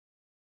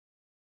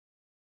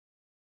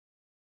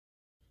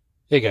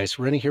Hey guys,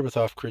 Rennie here with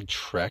Off Grid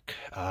Trek.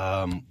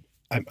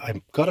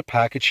 I've got a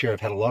package here.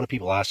 I've had a lot of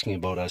people asking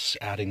about us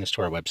adding this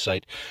to our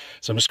website.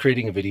 So I'm just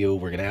creating a video.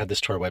 We're going to add this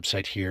to our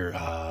website here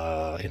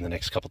in the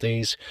next couple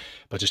days,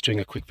 but just doing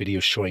a quick video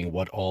showing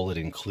what all it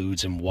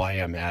includes and why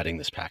I'm adding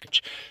this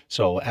package.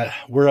 So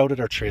we're out at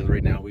our trailer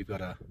right now. We've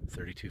got a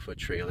 32-foot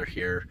trailer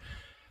here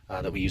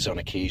that we use on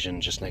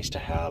occasion. Just nice to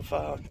have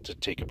to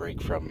take a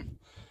break from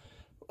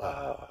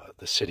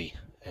the city,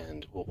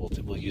 and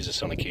we'll use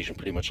this on occasion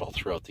pretty much all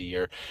throughout the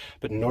year.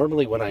 But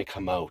normally when I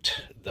come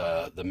out,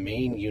 the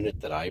main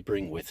unit that I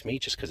bring with me,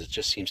 just because it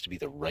just seems to be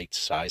the right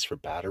size for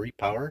battery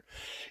power,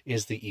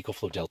 is the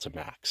Ecoflow Delta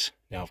Max.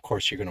 Now of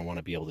course you're going to want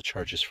to be able to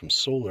charge this from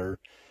solar,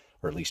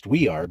 or at least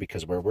we are,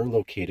 because where we're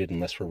located,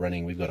 unless we're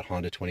running, we've got a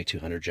Honda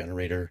 2200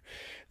 generator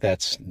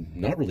that's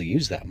not really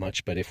used that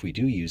much, but if we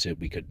do use it,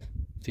 we could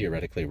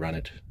theoretically run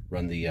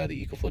the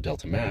Ecoflow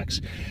Delta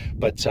Max.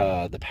 But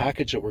the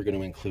package that we're going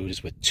to include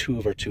is with 2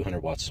 of our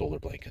 200-watt solar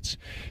blankets.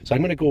 So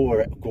I'm going to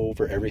go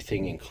over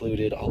everything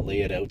included. I'll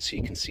lay it out so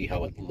you can see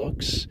how it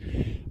looks.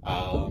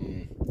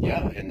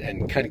 Yeah,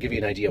 and kind of give you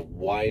an idea of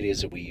why it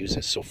is that we use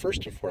this. So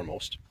first and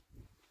foremost,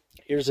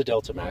 here's a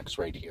Delta Max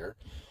right here.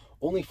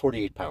 Only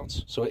 48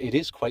 pounds, so it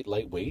is quite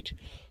lightweight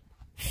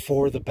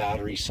for the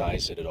battery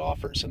size that it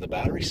offers. And the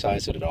battery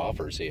size that it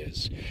offers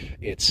is,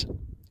 it's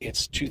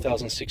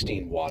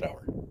 2016 watt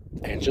hour.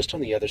 And just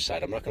on the other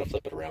side, I'm not going to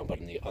flip it around, but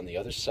on the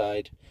other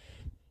side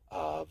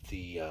of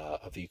the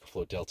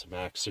Ecoflow Delta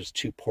Max, there's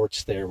 2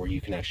 ports there where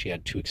you can actually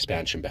add 2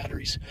 expansion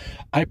batteries.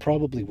 I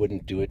probably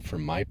wouldn't do it for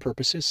my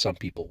purposes. Some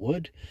people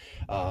would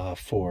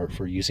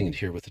for using it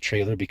here with the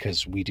trailer,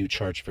 because we do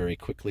charge very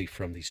quickly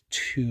from these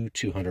 2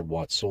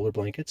 200-watt solar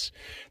blankets.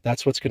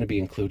 That's what's going to be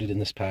included in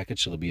this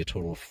package. So there'll be a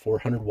total of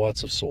 400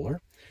 watts of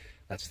solar.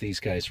 That's these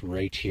guys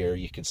right here.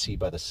 You can see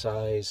by the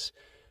size,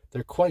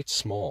 they're quite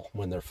small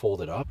when they're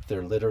folded up.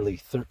 They're literally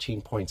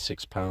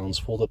 13.6 pounds,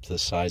 fold up to the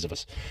size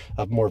of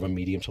more of a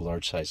medium to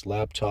large size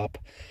laptop,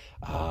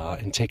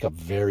 and take up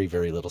very,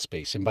 very little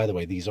space. And by the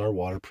way, these are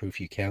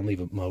waterproof. You can leave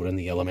them out in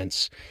the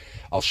elements.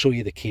 I'll show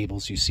you the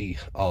cables you see.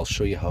 I'll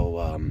show you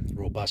how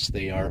robust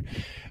they are.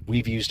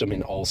 We've used them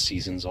in all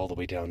seasons, all the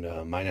way down to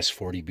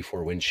 -40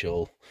 before wind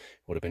chill.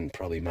 Would have been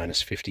probably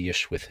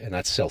 -50-ish and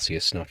that's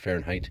Celsius, not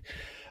Fahrenheit.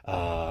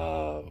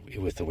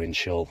 With the wind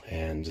chill,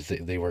 and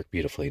they work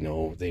beautifully.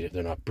 No,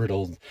 they're not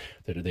brittle.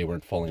 They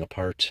weren't falling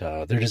apart.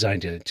 They're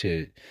designed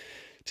to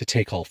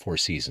take all 4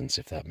 seasons,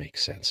 if that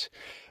makes sense.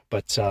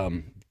 But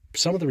some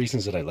of the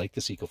reasons that I like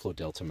this Ecoflow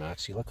Delta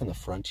Max, you look on the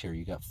front here,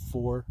 you got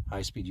 4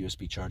 high-speed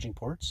USB charging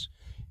ports.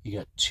 You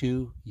got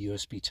 2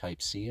 USB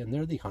Type-C, and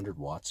they're the 100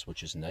 watts,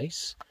 which is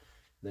nice.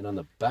 Then on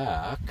the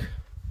back,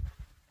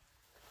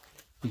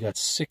 you got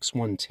 6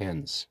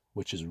 110s,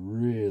 which is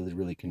really,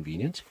 really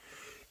convenient.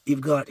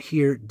 You've got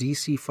here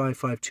DC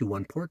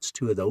 5521 ports,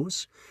 2 of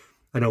those.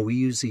 I know we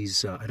use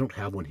these, I don't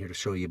have one here to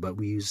show you, but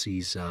we use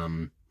these,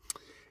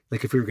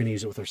 like if we were going to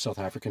use it with our South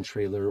African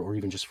trailer, or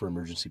even just for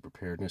emergency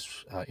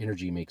preparedness.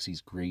 Energy makes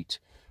these great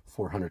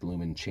 400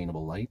 lumen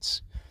chainable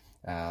lights.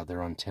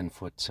 They're on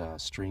 10-foot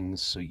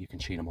strings, so you can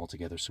chain them all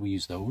together. So we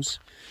use those.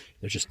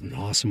 They're just an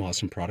awesome,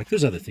 awesome product.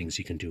 There's other things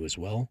you can do as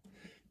well.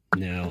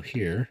 Now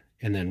here,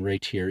 and then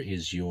right here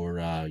is your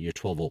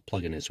 12-volt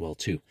plug-in as well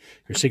too.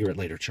 Your cigarette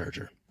lighter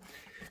charger.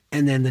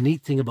 And then the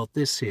neat thing about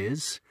this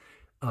is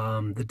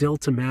the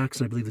Delta Max,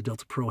 and I believe the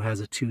Delta Pro has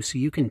it too, so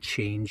you can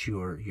change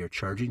your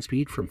charging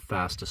speed from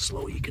fast to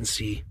slow. You can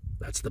see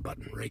that's the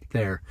button right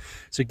there.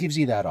 So it gives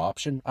you that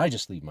option. I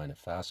just leave mine at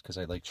fast because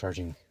I like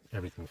charging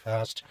everything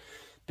fast,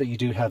 but you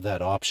do have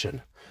that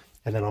option.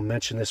 And then I'll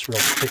mention this real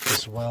quick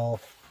as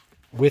well.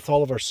 With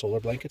all of our solar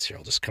blankets, here,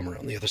 I'll just come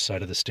around the other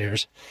side of the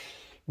stairs.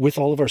 With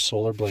all of our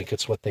solar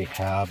blankets, what they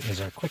have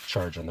is our quick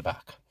charge on the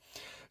back.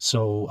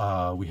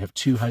 So we have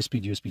 2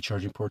 high-speed USB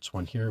charging ports,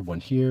 one here, one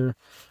here.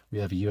 We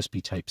have a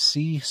USB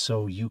Type-C,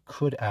 so you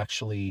could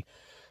actually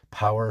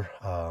power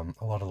a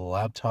lot of the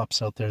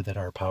laptops out there that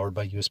are powered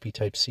by USB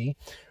Type-C.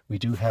 We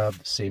do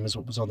have, same as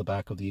what was on the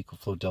back of the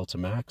Ecoflow Delta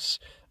Max,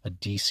 a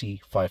DC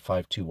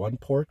 5521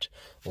 port.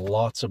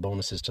 Lots of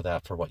bonuses to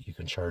that for what you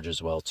can charge as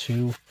well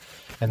too.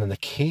 And then the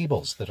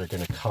cables that are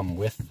going to come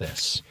with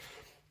this.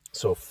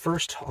 So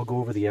first, I'll go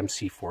over the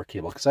MC4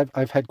 cable, because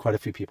I've had quite a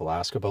few people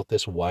ask about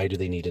this. Why do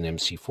they need an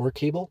MC4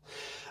 cable?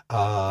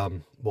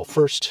 Well,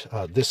 first,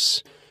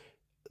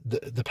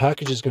 the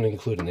package is going to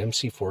include an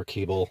MC4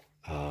 cable.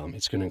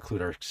 It's going to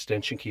include our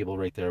extension cable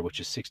right there, which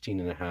is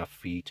 16.5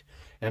 feet.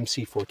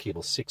 MC4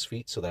 cable 6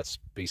 feet, so that's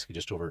basically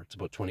just over, it's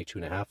about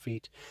 22.5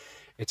 feet.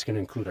 It's going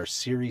to include our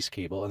series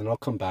cable, and then I'll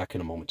come back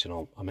in a moment and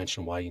I'll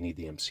mention why you need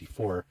the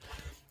MC4.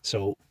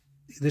 So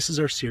this is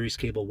our series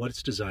cable. What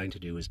it's designed to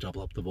do is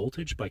double up the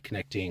voltage by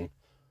connecting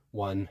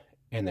 1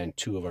 and then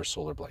 2 of our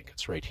solar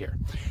blankets right here.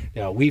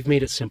 Now, we've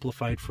made it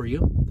simplified for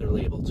you. They're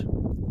labeled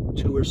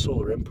 2 are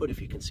solar input, if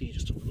you can see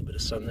just a little bit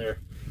of sun there.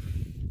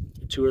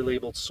 2 are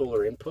labeled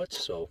solar input,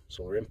 so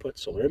solar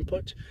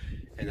input,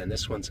 and then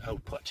this one's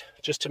output.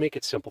 Just to make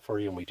it simple for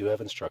you, and we do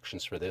have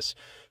instructions for this.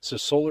 So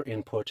solar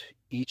input,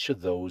 each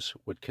of those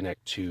would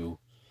connect to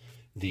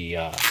the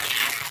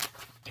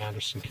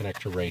Anderson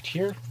connector right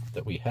here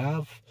that we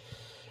have,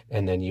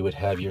 and then you would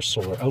have your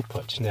solar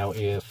output. Now,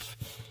 if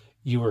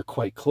you were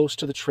quite close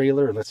to the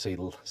trailer, let's say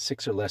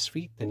 6 or less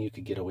feet, then you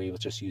could get away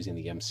with just using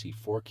the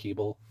MC4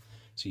 cable.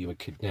 So you would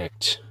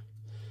connect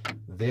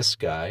this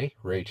guy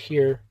right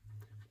here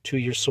to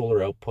your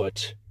solar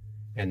output,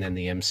 and then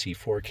the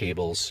MC4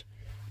 cables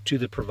to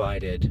the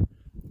provided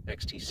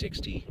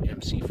XT60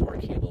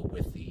 MC4 cable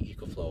with the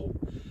Ecoflow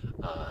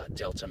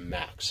Delta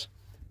Max.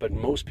 But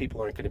most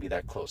people aren't going to be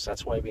that close.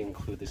 That's why we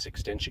include this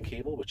extension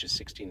cable, which is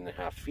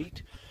 16.5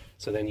 feet.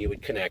 So then you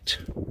would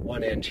connect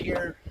one end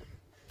here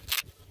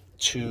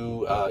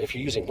to, if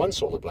you're using one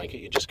solar blanket,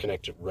 you just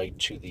connect it right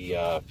to the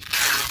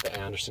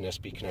Anderson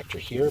SB connector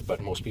here,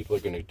 but most people are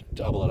going to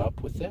double it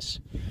up with this.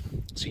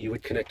 So you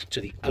would connect it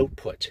to the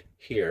output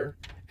here,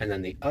 and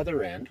then the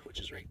other end, which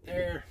is right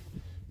there,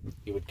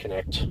 you would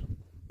connect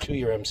to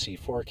your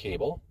MC4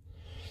 cable,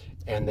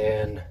 and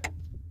then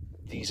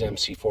these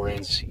MC4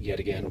 ends, yet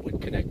again,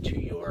 would connect to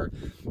your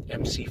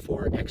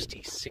MC4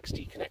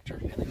 XT60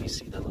 connector. And then you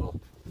see the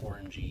little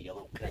orangey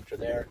yellow connector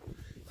there.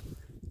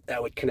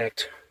 That would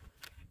connect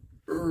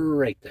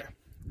right there.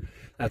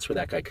 That's where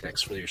that guy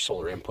connects for your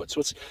solar input. So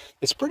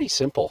it's pretty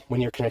simple when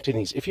you're connecting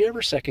these. If you're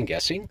ever second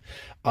guessing,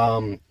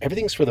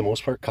 everything's for the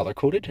most part color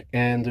coded,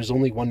 and there's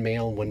only one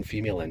male and one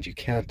female end. You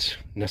can't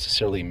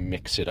necessarily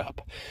mix it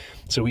up.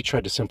 So we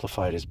tried to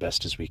simplify it as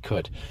best as we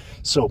could.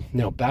 So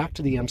now back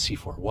to the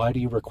MC4. Why do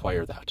you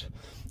require that?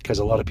 Because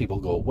a lot of people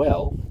go,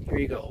 well, here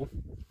you go.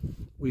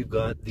 We've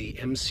got the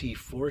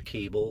MC4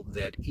 cable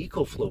that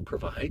Ecoflow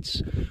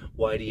provides.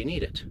 Why do you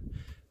need it?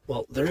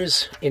 Well, there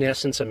is, in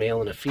essence, a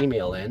male and a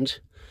female end.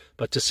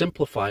 But to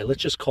simplify,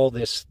 let's just call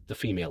this the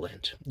female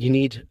end. You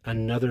need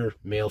another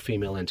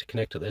male-female end to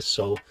connect to this.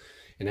 So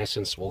in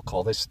essence, we'll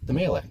call this the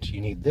male end.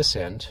 You need this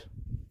end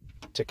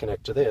to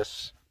connect to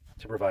this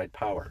to provide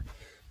power.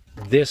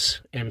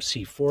 This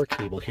MC4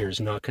 cable here is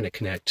not going to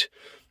connect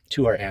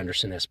to our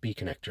Anderson SB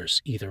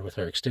connectors, either with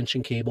our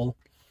extension cable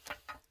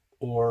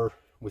or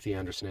with the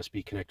Anderson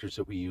SB connectors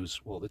that we use.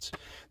 Well, it's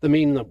the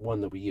main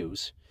one that we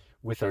use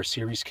with our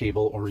series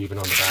cable, or even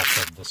on the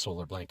back of the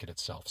solar blanket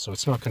itself. So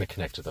it's not going to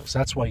connect to those.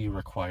 That's why you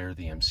require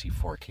the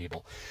MC4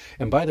 cable.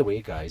 And by the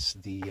way, guys,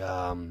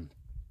 the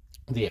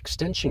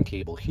extension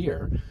cable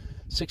here,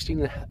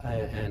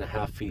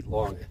 16.5 feet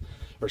long,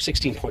 or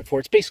 16.4,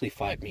 it's basically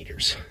 5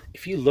 meters.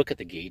 If you look at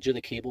the gauge of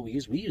the cable we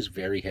use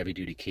very heavy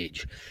duty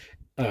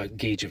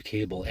gauge of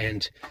cable,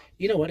 and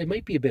you know what, it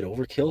might be a bit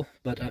overkill,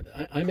 but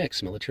I'm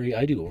ex-military.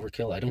 I do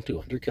overkill, I don't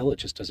do underkill. It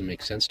just doesn't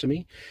make sense to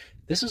me.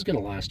 This is going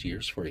to last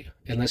years for you,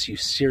 unless you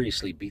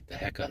seriously beat the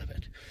heck out of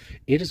it.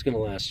 It is going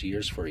to last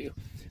years for you.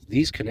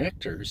 These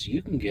connectors,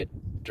 you can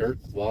get dirt,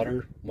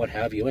 water, what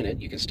have you in it.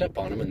 You can step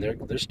on them and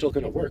they're still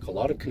going to work. A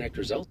lot of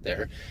connectors out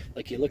there,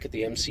 like you look at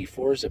the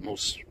MC4s that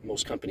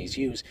most companies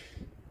use,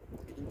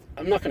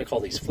 I'm not going to call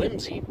these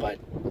flimsy, but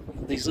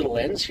these little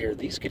ends here,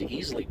 these could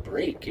easily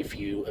break if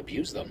you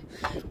abuse them,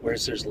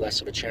 whereas there's less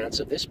of a chance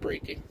of this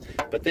breaking.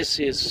 But this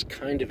is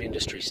kind of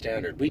industry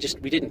standard. We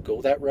didn't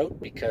go that route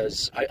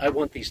because I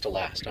want these to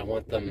last. I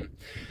want them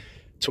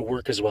to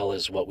work as well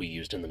as what we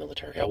used in the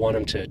military. I want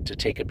them to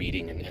take a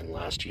beating and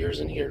last years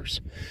and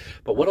years.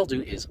 But what I'll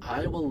do is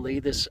I will lay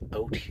this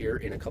out here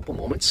in a couple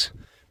moments.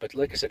 But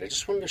like I said, I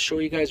just wanted to show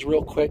you guys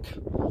real quick.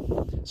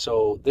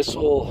 So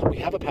we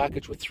have a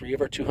package with 3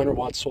 of our 200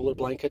 watt solar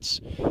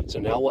blankets. So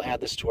now we'll add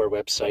this to our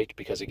website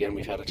because again,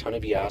 we've had a ton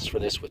of you ask for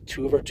this with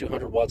 2 of our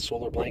 200 watt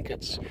solar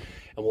blankets.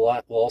 And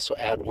we'll also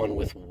add one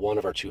with 1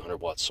 of our 200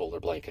 watt solar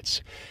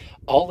blankets.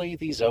 I'll lay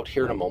these out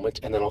here in a moment,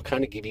 and then I'll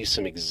kind of give you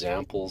some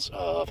examples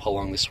of how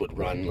long this would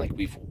run. Like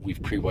we've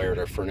pre-wired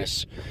our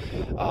furnace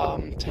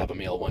to have a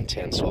male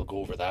 110, so I'll go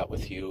over that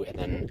with you. And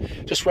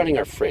then just running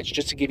our fridge,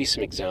 just to give you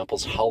some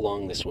examples how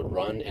long this would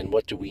run and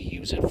what do we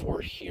use it for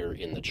here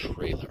in the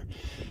trailer.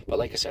 But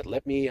like I said,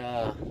 let me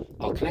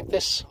I'll connect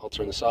this, I'll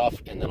turn this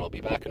off, and then I'll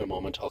be back in a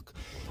moment.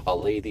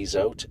 I'll lay these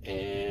out,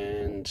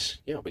 and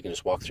yeah, we can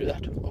just walk through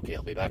that. Okay,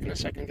 I'll be back in a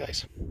second,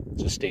 guys.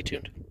 Just stay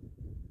tuned.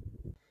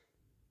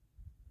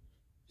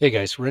 Hey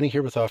guys, Rennie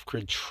here with Off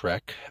Grid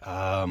Trek.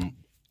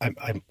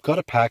 I've got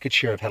a package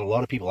here. I've had a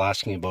lot of people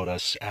asking about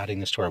us adding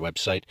this to our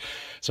website.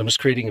 So I'm just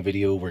creating a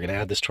video. We're going to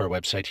add this to our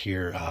website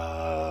here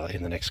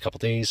in the next couple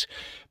days,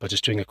 but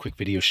just doing a quick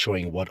video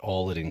showing what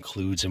all it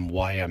includes and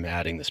why I'm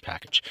adding this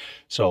package.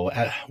 So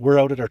we're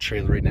out at our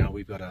trailer right now.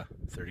 We've got a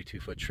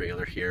 32-foot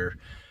trailer here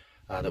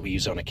that we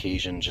use on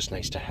occasion. Just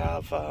nice to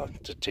have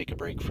to take a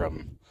break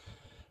from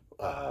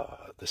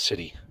the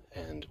city.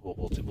 And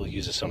we'll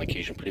use this on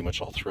occasion pretty much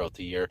all throughout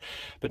the year.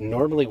 But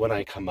normally when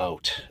I come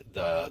out,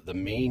 the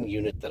main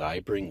unit that I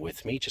bring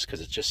with me, just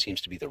because it just seems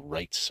to be the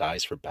right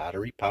size for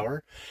battery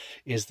power,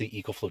 is the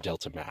Ecoflow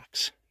Delta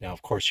Max. Now,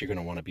 of course, you're going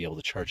to want to be able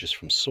to charge this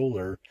from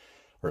solar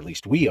or at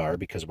least we are,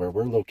 because where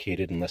we're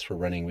located, unless we're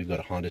running, we've got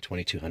a Honda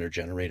 2200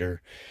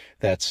 generator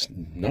that's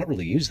not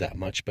really used that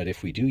much, but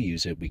if we do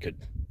use it, we could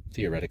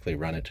theoretically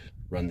run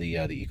the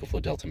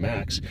Ecoflow Delta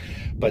Max.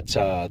 But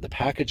the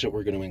package that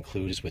we're going to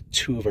include is with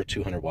 2 of our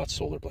 200-watt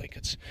solar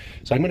blankets.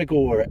 So I'm going to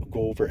go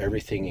over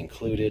everything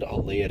included.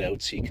 I'll lay it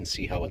out so you can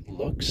see how it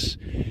looks.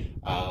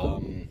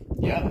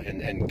 Yeah,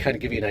 and kind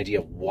of give you an idea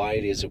of why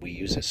it is that we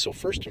use this. So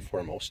first and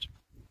foremost,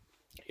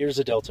 here's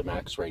a Delta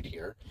Max right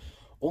here,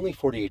 only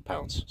 48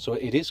 pounds. So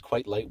it is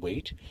quite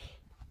lightweight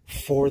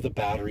for the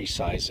battery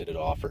size that it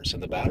offers.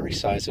 And the battery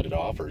size that it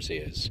offers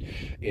is,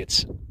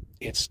 it's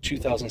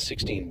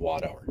 2016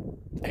 watt hour.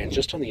 And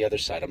just on the other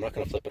side, I'm not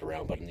going to flip it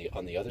around, but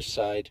on the other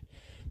side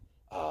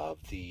of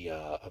the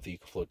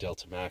Ecoflow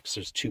Delta Max,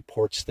 there's 2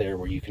 ports there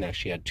where you can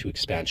actually add 2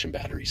 expansion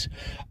batteries.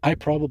 I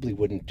probably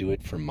wouldn't do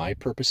it for my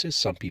purposes.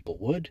 Some people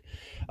would,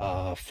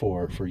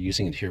 for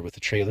using it here with the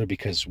trailer,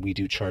 because we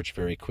do charge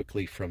very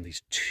quickly from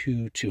these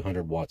 2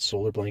 200-watt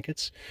solar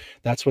blankets.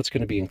 That's what's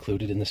going to be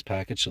included in this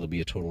package. So there'll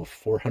be a total of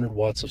 400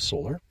 watts of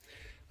solar.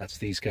 That's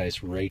these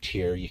guys right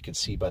here. You can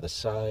see by the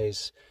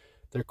size,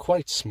 they're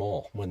quite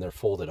small when they're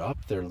folded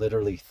up. They're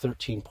literally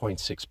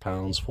 13.6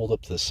 pounds, fold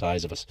up to the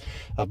size of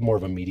more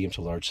of a medium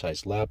to large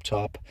size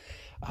laptop,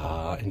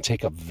 and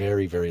take up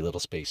very, very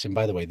little space. And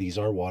by the way, these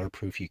are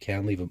waterproof. You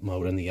can leave them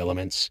out in the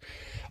elements.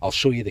 I'll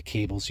show you the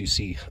cables you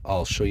see.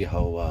 I'll show you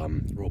how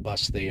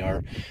robust they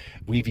are.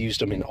 We've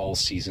used them in all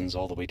seasons,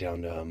 all the way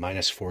down to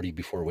 -40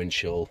 before wind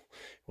chill.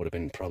 Would have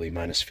been probably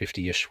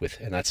 -50-ish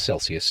and that's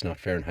Celsius, not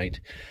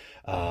Fahrenheit.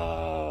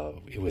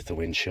 With the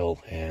wind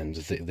chill, and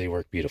they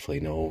work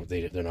beautifully. No,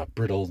 they're not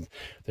brittle.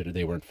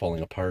 They weren't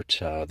falling apart.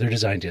 They're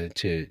designed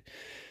to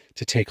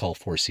take all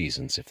 4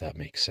 seasons, if that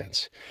makes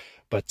sense.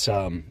 But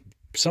some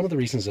of the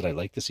reasons that I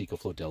like this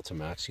Ecoflow Delta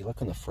Max, you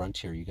look on the front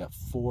here, you got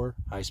 4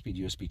 high-speed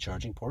USB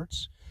charging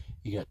ports.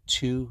 You got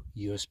 2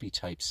 USB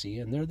Type-C,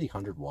 and they're the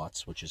 100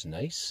 watts, which is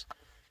nice.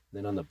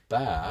 Then on the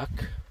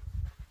back,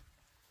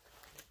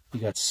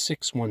 you got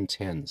 6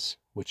 110s,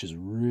 which is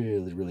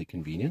really, really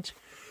convenient.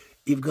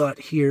 You've got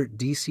here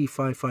DC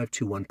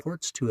 5521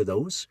 ports, 2 of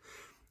those.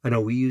 I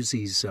know we use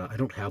these, I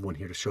don't have one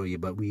here to show you,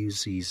 but we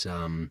use these,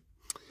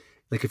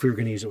 like if we were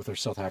going to use it with our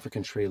South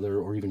African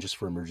trailer, or even just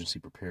for emergency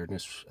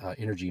preparedness.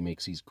 Energy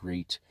makes these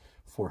great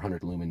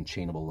 400 lumen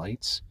chainable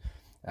lights.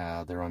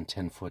 They're on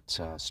 10-foot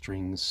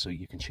strings, so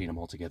you can chain them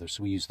all together.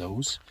 So we use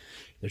those.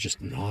 They're just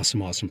an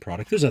awesome, awesome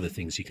product. There's other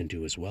things you can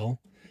do as well.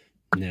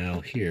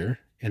 Now here,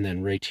 and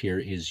then right here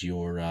is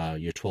your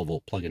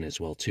 12-volt plug-in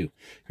as well too.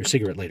 Your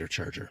cigarette lighter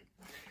charger.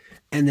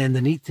 And then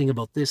the neat thing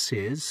about this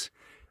is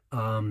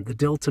the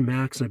Delta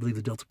Max, and I believe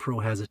the Delta Pro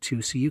has it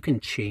too, so you can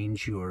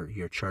change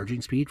your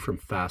charging speed from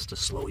fast to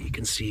slow. You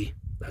can see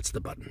that's the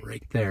button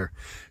right there.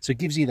 So it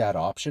gives you that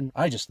option.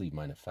 I just leave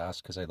mine at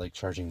fast because I like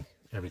charging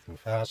everything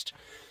fast,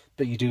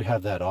 but you do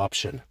have that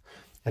option.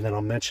 And then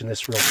I'll mention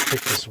this real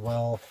quick as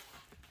well.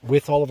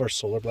 With all of our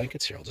solar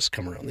blankets, here, I'll just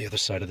come around the other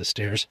side of the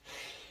stairs.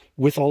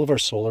 With all of our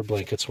solar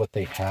blankets, what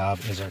they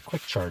have is our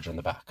quick charge on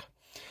the back.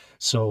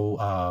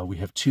 So we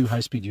have 2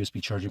 high-speed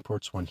USB charging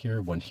ports, one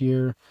here, one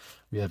here.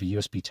 We have a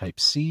USB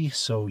Type-C,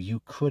 so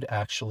you could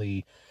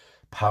actually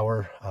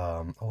power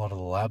a lot of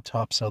the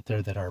laptops out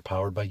there that are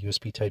powered by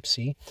USB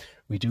Type-C.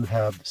 We do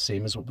have,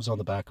 same as what was on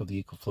the back of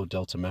the Ecoflow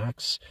Delta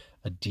Max,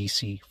 a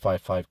DC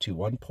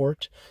 5521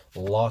 port.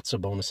 Lots of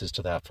bonuses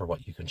to that for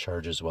what you can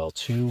charge as well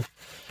too.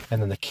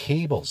 And then the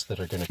cables that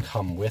are going to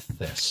come with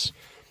this.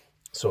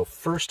 So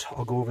first,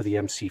 I'll go over the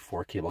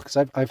MC4 cable, because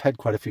I've had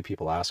quite a few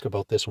people ask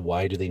about this.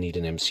 Why do they need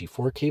an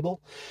MC4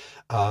 cable?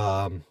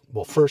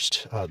 Well,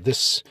 first,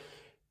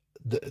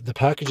 the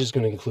package is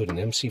going to include an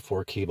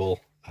MC4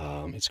 cable.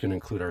 It's going to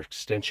include our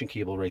extension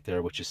cable right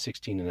there, which is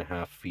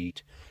 16.5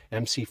 feet.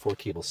 MC4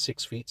 cable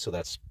 6 feet, so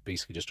that's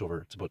basically just over,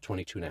 it's about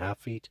 22.5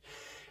 feet.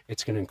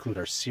 It's going to include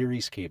our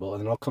series cable,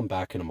 and then I'll come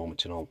back in a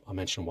moment and I'll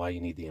mention why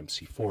you need the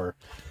MC4.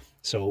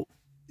 So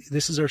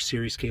this is our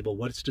series cable.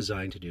 What it's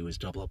designed to do is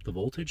double up the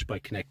voltage by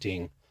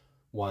connecting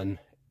 1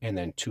 and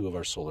then 2 of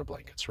our solar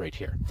blankets right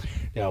here.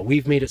 Now,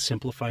 we've made it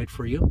simplified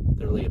for you.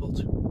 They're labeled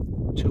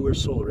 2 are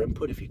solar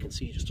input, if you can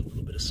see just a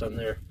little bit of sun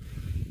there.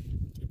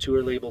 2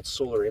 are labeled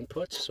solar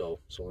input, so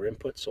solar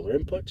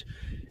input,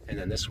 and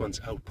then this one's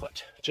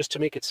output. Just to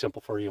make it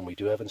simple for you, and we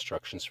do have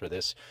instructions for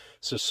this.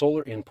 So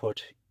solar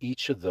input,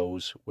 each of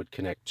those would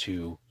connect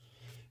to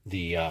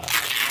the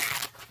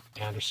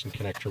Anderson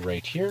connector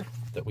right here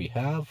that we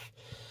have.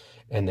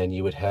 And then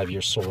you would have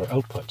your solar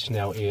output.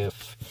 Now,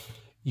 if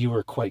you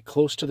were quite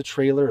close to the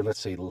trailer, or let's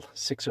say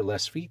 6 or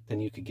less feet, then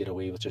you could get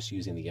away with just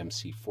using the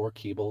MC4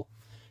 cable.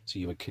 So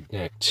you would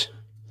connect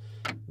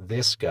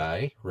this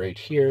guy right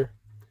here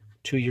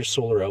to your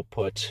solar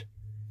output,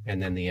 and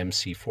then the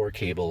MC4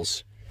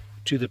 cables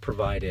to the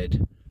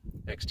provided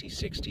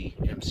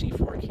XT60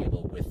 MC4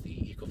 cable with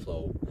the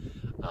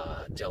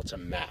Ecoflow Delta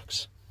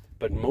Max.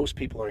 But most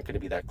people aren't going to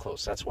be that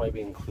close. That's why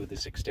we include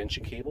this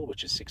extension cable,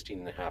 which is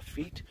 16.5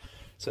 feet.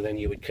 So then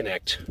you would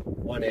connect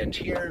one end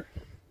here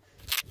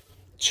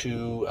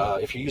to,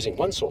 if you're using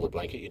one solar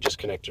blanket, you just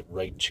connect it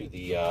right to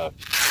the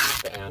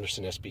the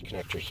Anderson SB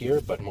connector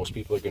here, but most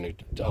people are going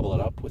to double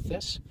it up with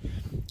this.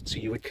 So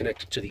you would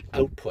connect it to the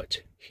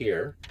output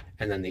here,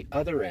 and then the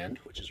other end,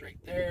 which is right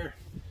there,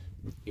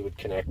 you would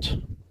connect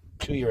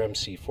to your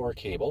MC4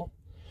 cable,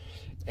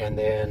 and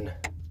then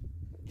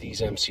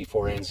these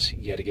MC4 ends,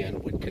 yet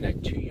again, would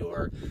connect to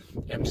your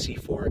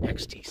MC4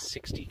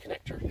 XT60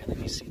 connector. And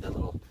then you see the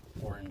little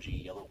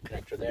orangey yellow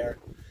connector there.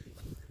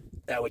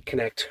 That would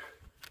connect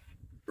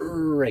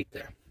right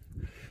there.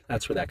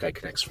 That's where that guy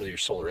connects for your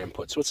solar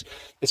input. So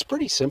it's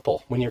pretty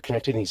simple when you're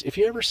connecting these. If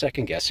you're ever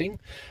second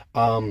guessing,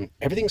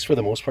 everything's for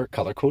the most part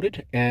color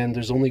coded, and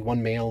there's only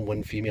one male and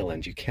one female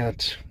end. You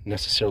can't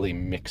necessarily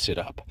mix it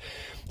up.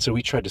 So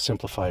we tried to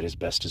simplify it as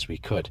best as we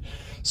could.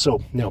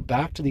 So now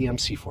back to the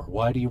MC4.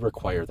 Why do you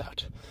require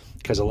that?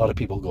 Because a lot of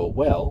people go,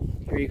 well,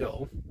 here you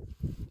go.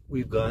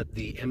 We've got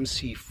the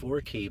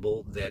MC4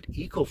 cable that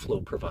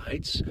Ecoflow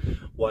provides.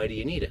 Why do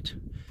you need it?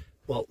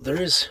 Well,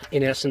 there is,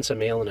 in essence, a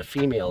male and a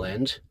female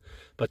end.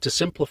 But to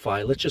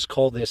simplify, let's just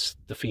call this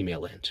the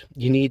female end.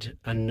 You need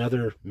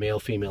another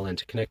male-female end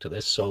to connect to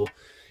this. So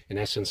in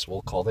essence,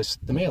 we'll call this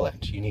the male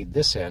end. You need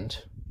this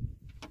end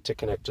to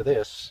connect to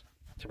this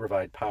to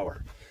provide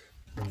power.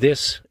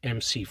 This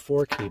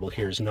MC4 cable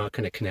here is not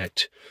going to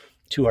connect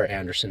to our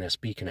Anderson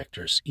SB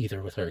connectors,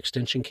 either with our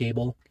extension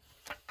cable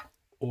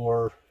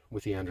or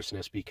with the Anderson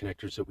SB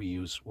connectors that we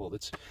use. Well,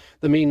 it's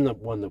the main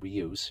one that we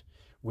use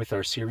with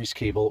our series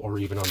cable, or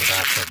even on the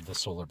back of the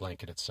solar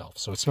blanket itself.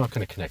 So it's not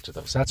going to connect to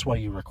those. That's why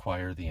you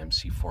require the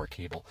MC4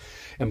 cable.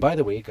 And by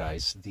the way,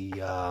 guys,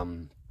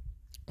 the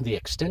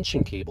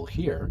extension cable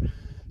here,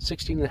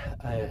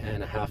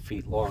 16.5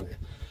 feet long,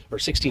 or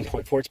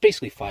 16.4, it's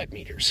basically 5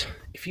 meters.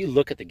 If you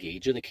look at the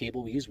gauge of the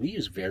cable we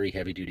use very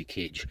heavy duty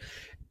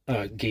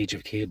gauge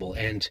of cable,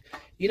 and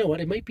you know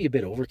what, it might be a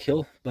bit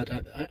overkill, but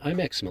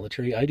I'm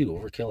ex-military. I do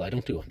overkill, I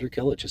don't do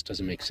underkill. It just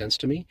doesn't make sense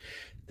to me.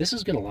 This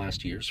is going to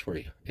last years for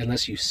you,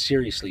 unless you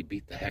seriously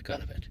beat the heck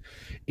out of it.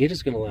 It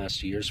is going to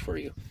last years for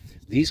you.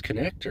 These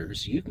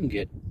connectors, you can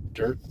get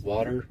dirt,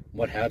 water,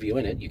 what have you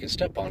in it. You can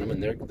step on them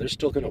and they're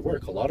still going to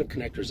work. A lot of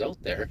connectors out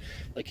there,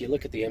 like you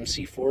look at the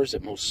MC4s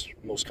that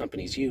most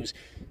companies use,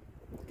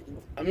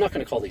 I'm not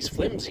going to call these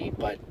flimsy,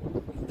 but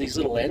these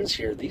little ends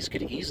here, these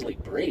could easily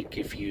break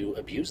if you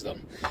abuse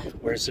them,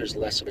 whereas there's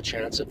less of a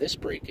chance of this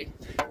breaking.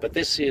 But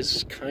this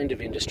is kind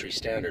of industry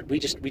standard. We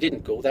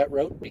didn't go that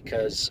route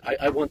because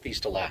I want these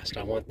to last.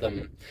 I want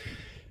them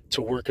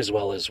to work as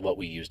well as what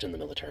we used in the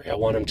military. I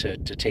want them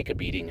to take a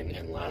beating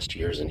and last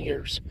years and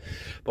years.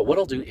 But what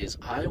I'll do is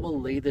I will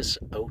lay this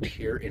out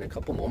here in a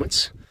couple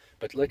moments.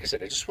 But like I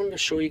said, I just wanted to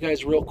show you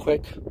guys real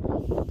quick.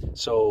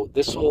 So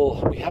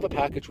we have a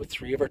package with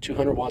 3 of our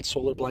 200 watt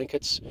solar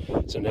blankets.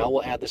 So now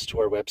we'll add this to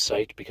our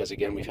website because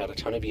again, we've had a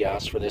ton of you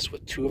ask for this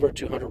with 2 of our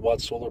 200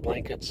 watt solar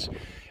blankets.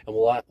 And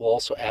we'll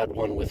also add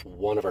one with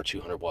 1 of our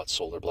 200 watt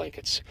solar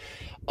blankets.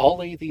 I'll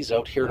lay these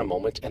out here in a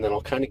moment, and then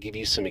I'll kind of give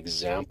you some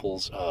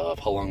examples of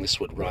how long this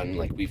would run.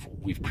 Like we've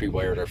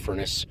pre-wired our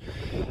furnace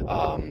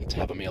to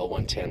have a male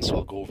 110, so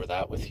I'll go over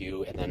that with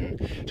you. And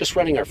then just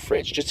running our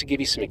fridge, just to give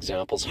you some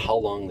examples how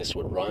long this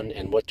would run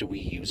and what do we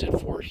use it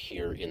for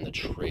here in the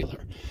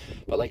trailer.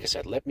 But like I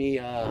said, let me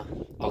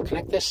I'll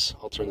connect this,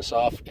 I'll turn this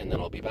off, and then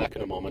I'll be back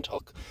in a moment.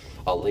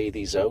 I'll lay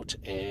these out,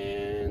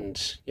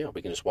 and yeah,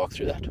 we can just walk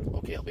through that.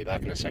 Okay, I'll be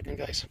back in a second,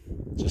 guys.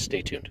 Just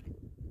stay tuned.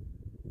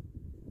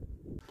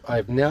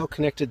 I've now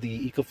connected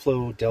the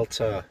Ecoflow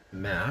Delta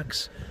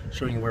Max,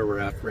 showing you where we're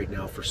at right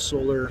now for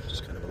solar. It's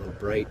kind of a little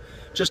bright.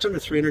 Just under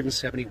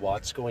 370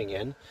 watts going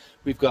in.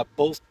 We've got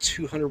both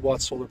 200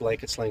 watt solar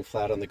blankets laying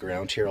flat on the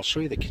ground here. I'll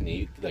show you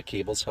the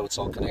cables, how it's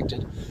all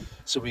connected.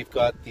 So we've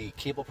got the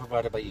cable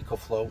provided by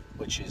Ecoflow,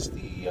 which is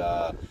the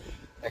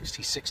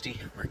XT60,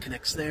 where it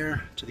connects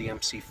there to the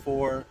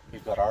MC4.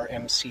 We've got our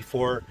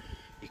MC4.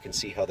 You can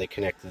see how they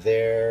connect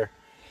there.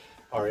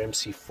 Our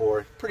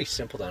MC4, pretty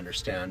simple to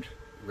understand.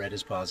 Red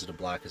is positive,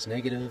 black is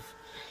negative.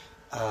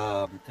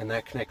 And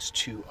that connects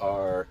to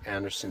our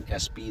Anderson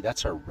SB.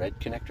 That's our red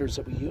connectors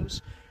that we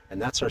use.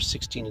 And that's our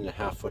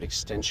 16.5 foot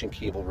extension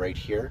cable right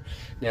here.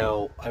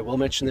 Now, I will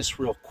mention this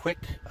real quick.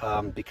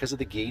 Because of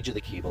the gauge of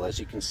the cable, as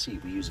you can see,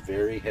 we use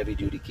very heavy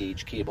duty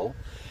gauge cable.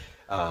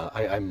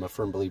 I'm a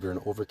firm believer in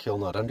overkill,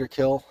 not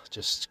underkill,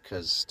 just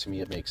because to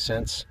me it makes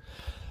sense.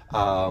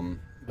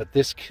 But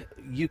this,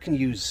 you can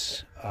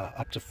use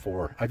up to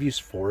 4. I've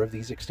used 4 of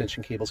these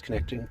extension cables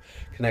connected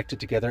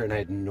together, and I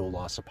had no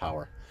loss of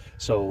power.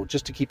 So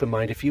just to keep in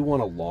mind, if you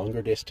want a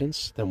longer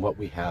distance than what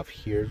we have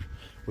here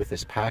with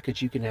this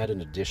package, you can add an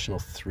additional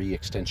 3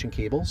 extension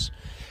cables.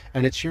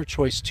 And it's your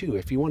choice too.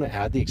 If you want to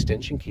add the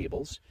extension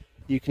cables,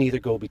 you can either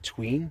go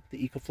between the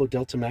Ecoflow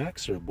Delta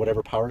Max or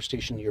whatever power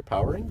station you're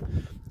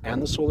powering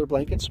and the solar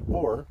blankets,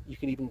 or you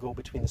can even go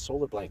between the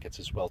solar blankets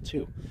as well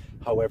too.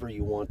 However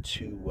you want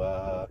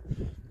to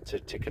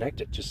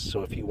connect it. Just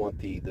so if you want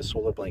the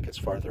solar blankets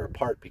farther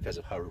apart because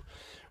of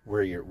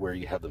where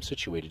you have them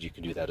situated, you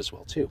can do that as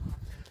well too.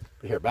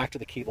 But here, back to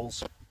the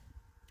cables.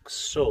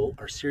 So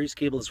our series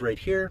cable is right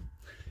here.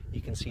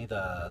 You can see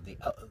the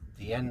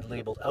end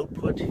labeled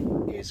output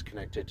is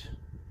connected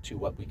to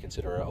what we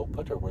consider our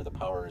output, or where the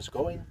power is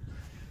going.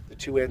 The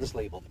two ends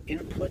labeled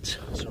input,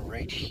 so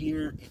right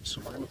here it's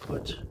solar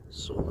input,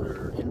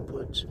 solar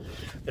input.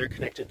 They're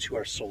connected to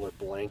our solar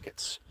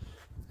blankets,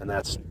 and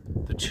that's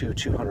the two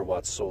 200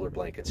 watt solar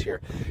blankets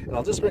here. And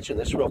I'll just mention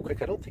this real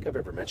quick. I don't think I've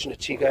ever mentioned it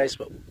to you guys,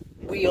 but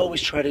we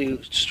always try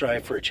to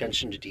strive for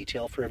attention to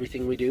detail for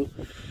everything we do.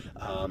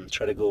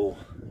 Try to go,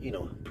 you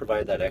know,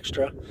 provide that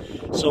extra.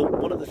 So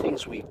one of the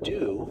things we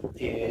do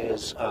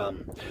is,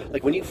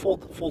 like when you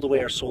fold away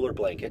our solar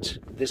blanket,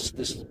 this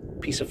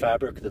piece of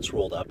fabric that's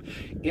rolled up,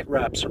 it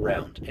wraps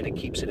around and it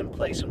keeps it in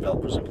place and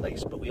Velcros in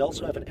place. But we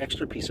also have an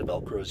extra piece of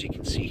Velcro, as you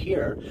can see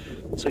here,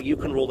 so you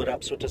can roll it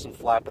up so it doesn't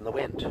flap in the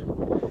wind.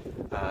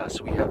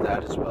 So we have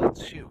that as well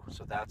too.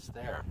 So that's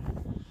there.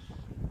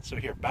 So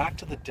here, back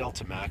to the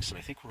Delta Max, and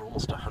I think we're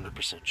almost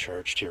 100%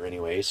 charged here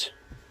anyways.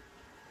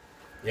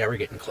 Yeah, we're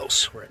getting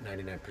close. We're at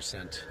 99%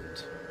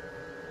 and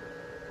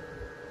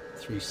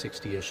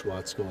 360-ish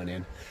watts going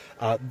in.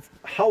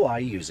 How I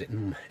use it,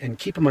 and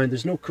keep in mind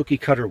there's no cookie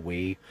cutter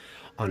way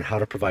on how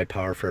to provide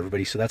power for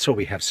everybody, so that's why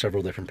we have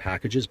several different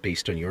packages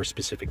based on your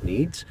specific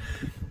needs.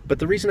 But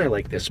the reason I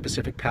like this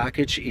specific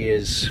package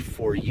is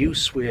for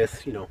use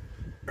with, you know,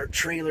 our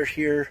trailer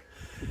here.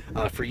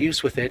 For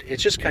use with it,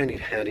 it's just kind of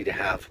handy to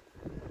have.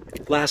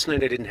 Last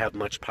night I didn't have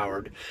much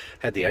powered.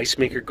 Had the ice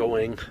maker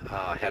going,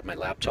 had my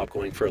laptop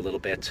going for a little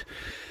bit.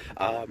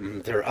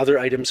 There are other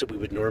items that we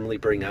would normally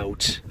bring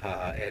out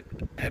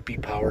and be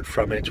powered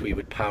from it. We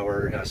would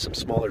power some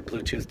smaller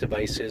Bluetooth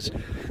devices,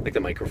 like the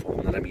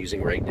microphone that I'm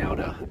using right now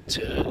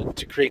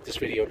to create this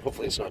video. And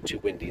hopefully it's not too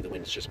windy. The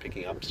wind's just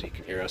picking up so you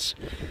can hear us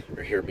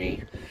or hear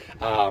me.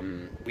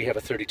 We have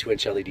a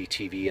 32-inch LED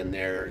TV in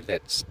there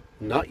that's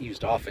not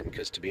used often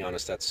because, to be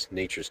honest, that's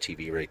nature's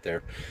TV right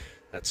there.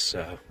 That's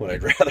what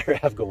I'd rather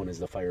have going as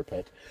the fire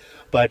pit.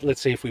 But let's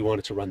say if we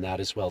wanted to run that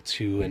as well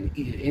too, and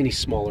any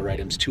smaller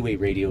items, two-way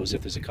radios,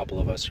 if there's a couple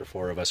of us or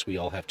four of us, we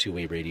all have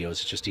two-way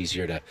radios. It's just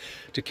easier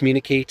to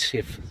communicate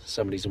if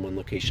somebody's in one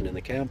location in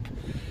the camp.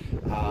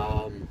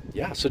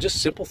 Yeah, so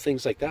just simple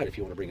things like that. If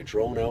you want to bring a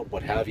drone out,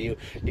 what have you,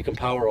 you can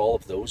power all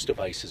of those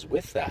devices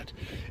with that.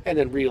 And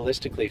then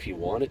realistically, if you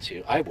wanted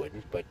to, I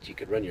wouldn't, but you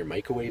could run your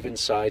microwave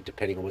inside,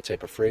 depending on what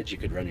type of fridge. You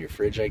could run your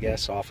fridge, I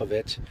guess, off of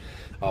it,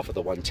 off of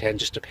the 110,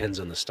 just depends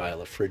on the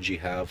style of fridge you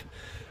have.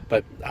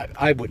 But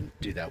I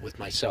wouldn't do that with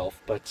myself,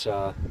 but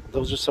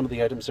those are some of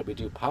the items that we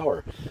do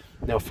power.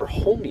 Now for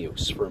home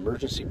use, for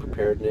emergency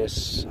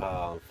preparedness,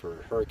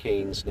 for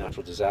hurricanes,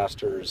 natural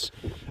disasters,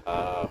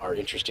 our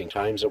interesting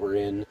times that we're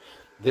in,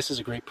 this is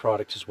a great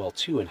product as well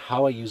too. And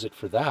how I use it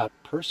for that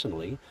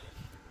personally,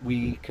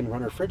 we can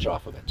run our fridge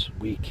off of it.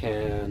 We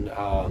can,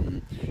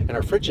 and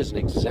our fridge is an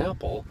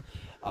example.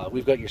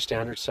 We've got your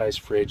standard size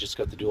fridge. It's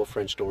got the dual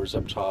French doors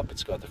up top.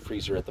 It's got the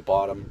freezer at the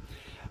bottom.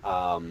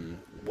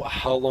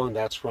 How long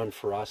that's run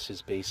for us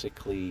is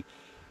basically,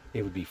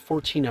 it would be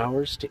 14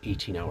 hours to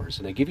 18 hours.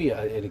 And I give you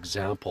an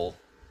example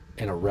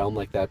in a realm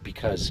like that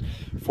because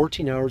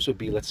 14 hours would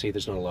be, let's say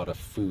there's not a lot of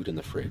food in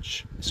the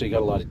fridge. So you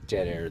got a lot of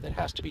dead air that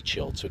has to be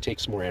chilled. So it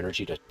takes more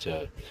energy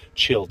to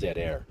chill dead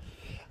air.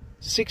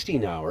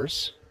 16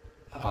 hours,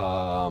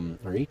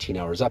 or 18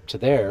 hours up to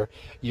there,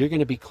 you're going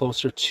to be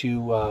closer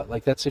to,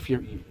 like that's if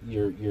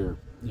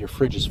your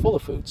fridge is full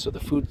of food, so the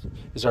food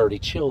is already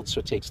chilled, so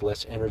it takes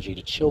less energy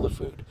to chill the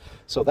food.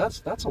 So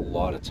that's a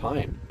lot of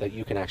time that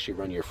you can actually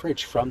run your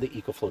fridge from the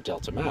Ecoflow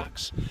Delta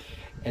Max.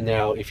 And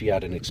now if you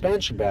add an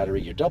expansion battery,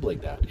 you're doubling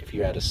that. If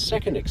you add a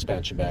second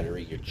expansion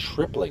battery, you're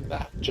tripling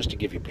that, just to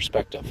give you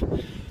perspective.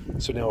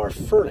 So now our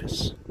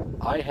furnace,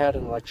 I had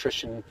an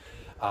electrician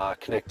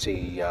attach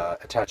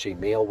a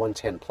male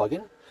 110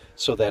 plug-in,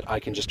 so that I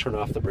can just turn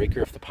off the breaker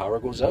if the power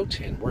goes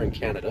out, and we're in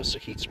Canada, so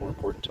heat's more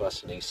important to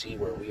us than AC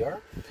where we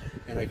are,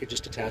 and I could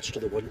just attach to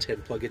the 110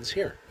 plugins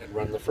here and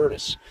run the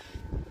furnace.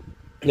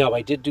 Now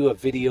I did do a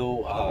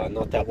video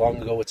not that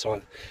long ago. It's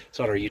on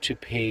our YouTube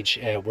page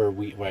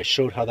where I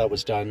showed how that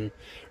was done,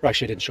 or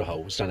actually I didn't show how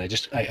it was done.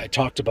 I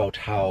talked about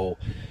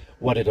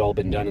what had all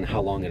been done and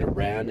how long it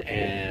ran,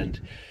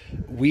 and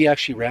we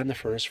actually ran the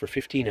furnace for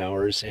 15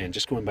 hours, and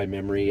just going by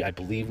memory, I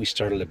believe we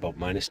started at about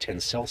minus 10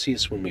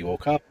 Celsius when we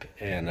woke up,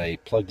 and I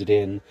plugged it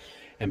in,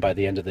 and by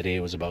the end of the day it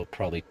was about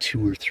probably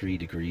 2 or 3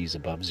 degrees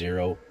above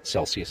 0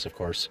 Celsius, of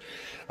course,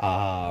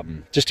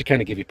 just to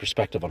kind of give you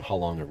perspective on how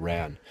long it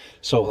ran.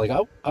 So like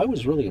I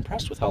was really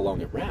impressed with how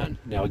long it ran.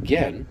 Now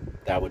again,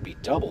 that would be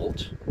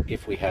doubled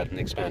if we had an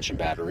expansion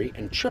battery,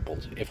 and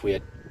tripled if we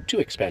had 2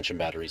 expansion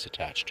batteries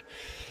attached.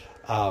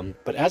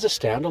 But as a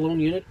standalone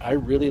unit, I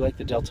really like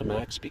the Delta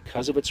Max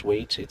because of its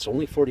weight. It's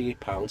only 48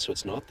 pounds, so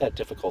it's not that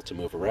difficult to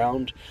move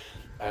around.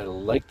 I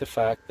like the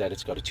fact that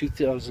it's got a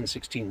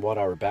 2016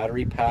 watt-hour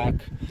battery pack.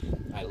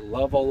 I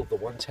love all of the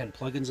 110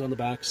 plugins on the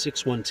back,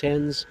 6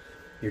 110s,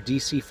 your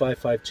DC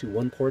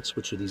 5521 ports,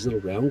 which are these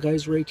little round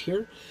guys right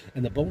here.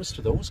 And the bonus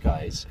to those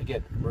guys,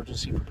 again,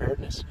 emergency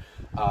preparedness.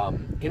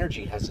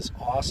 Energy has this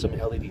awesome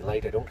LED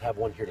light. I don't have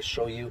one here to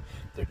show you.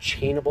 They're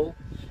chainable.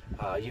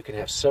 You can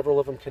have several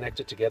of them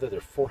connected together.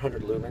 They're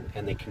 400 lumen,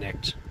 and they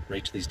connect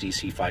right to these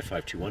DC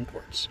 5521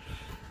 ports.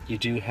 You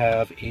do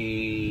have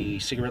a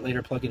cigarette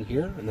lighter plug in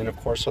here, and then of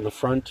course on the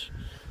front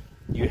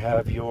you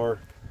have your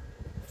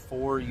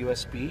 4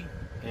 USB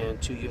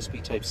and 2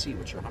 USB Type-C,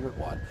 which are 100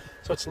 watt.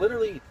 So it's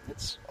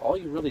all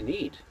you really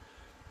need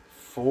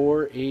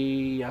for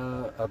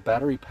a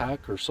battery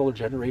pack or solar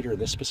generator in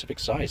this specific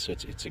size. So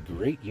it's a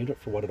great unit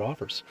for what it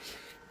offers.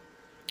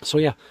 So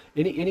yeah,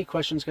 any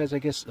questions, guys, I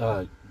guess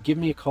give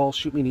me a call,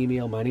 shoot me an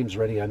email. My name's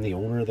Rene. I'm the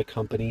owner of the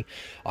company.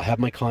 I'll have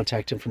my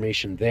contact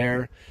information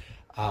there.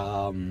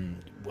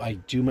 I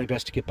do my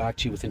best to get back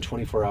to you within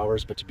 24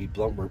 hours, but to be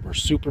blunt, we're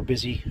super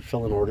busy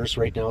filling orders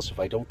right now. So if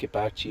I don't get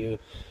back to you,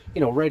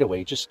 right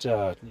away, just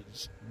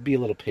be a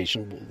little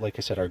patient. Like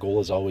I said, our goal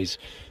is always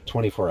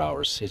 24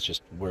 hours. It's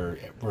just we're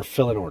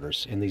filling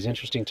orders in these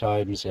interesting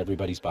times.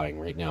 Everybody's buying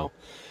right now.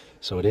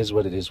 So it is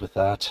what it is with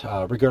that.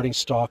 Regarding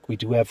stock, we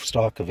do have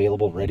stock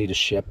available, ready to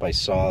ship. I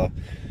saw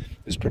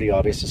it was pretty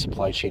obvious a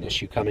supply chain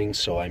issue coming,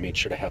 so I made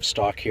sure to have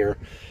stock here.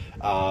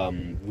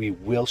 We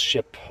will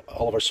ship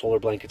all of our solar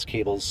blankets,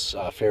 cables,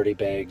 Faraday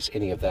bags,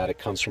 any of that. It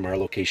comes from our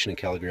location in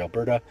Calgary,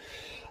 Alberta.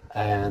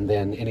 And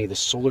then any of the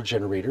solar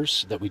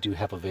generators that we do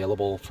have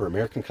available for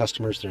American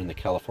customers, they're in the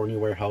California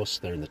warehouse,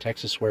 they're in the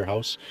Texas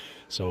warehouse.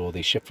 So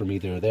they ship from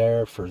either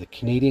there. For the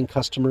Canadian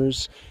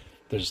customers,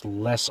 there's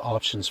less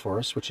options for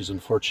us, which is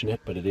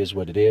unfortunate, but it is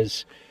what it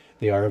is.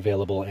 They are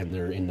available, and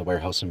they're in the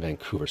warehouse in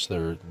Vancouver,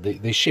 so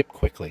they ship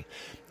quickly.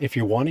 If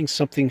you're wanting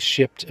something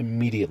shipped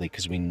immediately,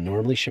 because we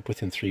normally ship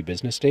within 3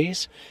 business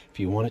days, if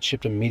you want it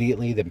shipped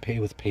immediately, then pay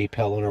with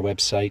PayPal on our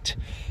website,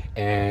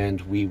 and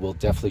we will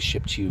definitely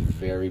ship to you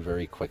very,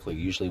 very quickly,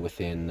 usually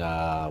within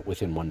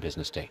 1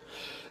 business day.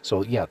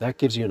 So yeah, that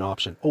gives you an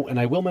option. Oh, and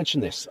I will mention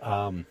this.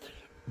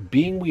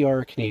 Being we are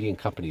a Canadian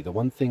company, the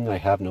one thing I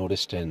have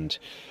noticed, and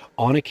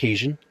on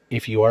occasion,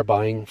 if you are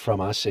buying from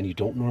us and you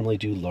don't normally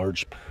do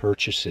large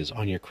purchases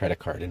on your credit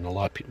card, and a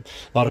lot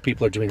of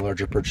people are doing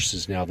larger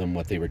purchases now than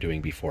what they were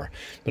doing before,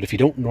 but if you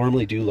don't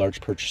normally do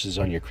large purchases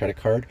on your credit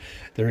card,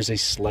 there is a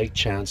slight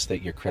chance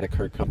that your credit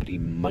card company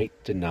might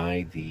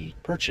deny the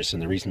purchase.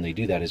 And the reason they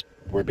do that is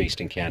we're based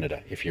in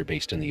Canada if you're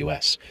based in the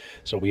US.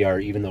 So we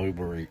are, even though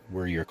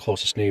we're your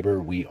closest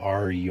neighbor,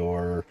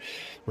 we're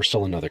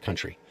still another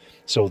country.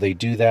 So they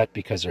do that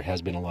because there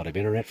has been a lot of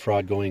internet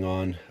fraud going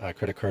on,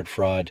 credit card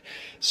fraud.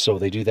 So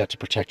they do that to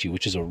protect you,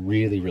 which is a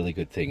really, really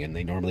good thing. And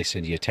they normally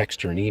send you a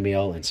text or an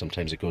email, and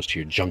sometimes it goes to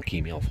your junk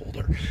email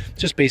folder.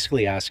 Just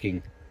basically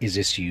asking, is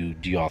this you?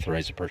 Do you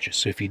authorize a purchase?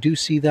 So if you do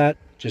see that,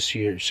 just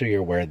so you're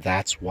aware,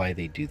 that's why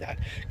they do that,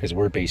 because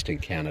we're based in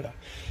Canada.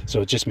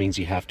 So it just means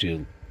you have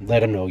to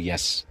let them know,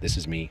 yes, this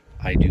is me.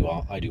 I do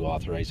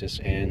authorize this,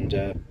 and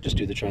just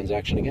do the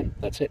transaction again.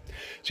 That's it.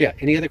 So yeah,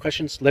 any other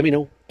questions, let me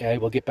know. I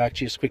will get back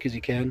to you as quick as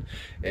you can.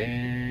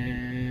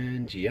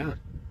 And yeah,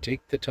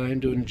 take the time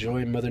to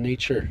enjoy Mother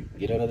Nature.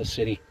 Get out of the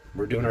city.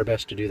 We're doing our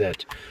best to do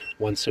that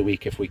once a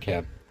week if we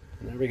can.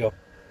 And there we go.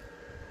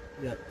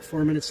 We got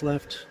 4 minutes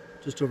left,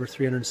 just over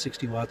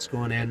 360 watts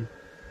going in.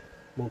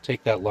 Won't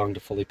take that long to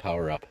fully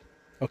power up.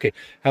 Okay,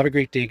 have a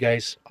great day,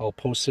 guys. I'll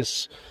post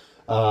this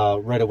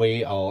right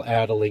away. I'll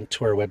add a link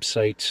to our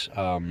website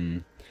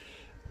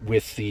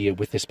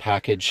with this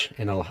package,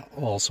 and I'll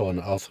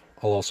also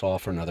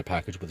offer another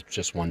package with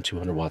just one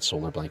 200-watt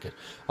solar blanket.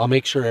 I'll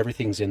make sure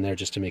everything's in there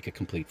just to make it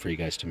complete for you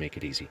guys, to make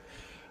it easy.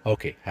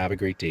 Okay, have a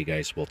great day,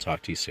 guys. We'll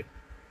talk to you soon.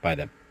 Bye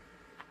then.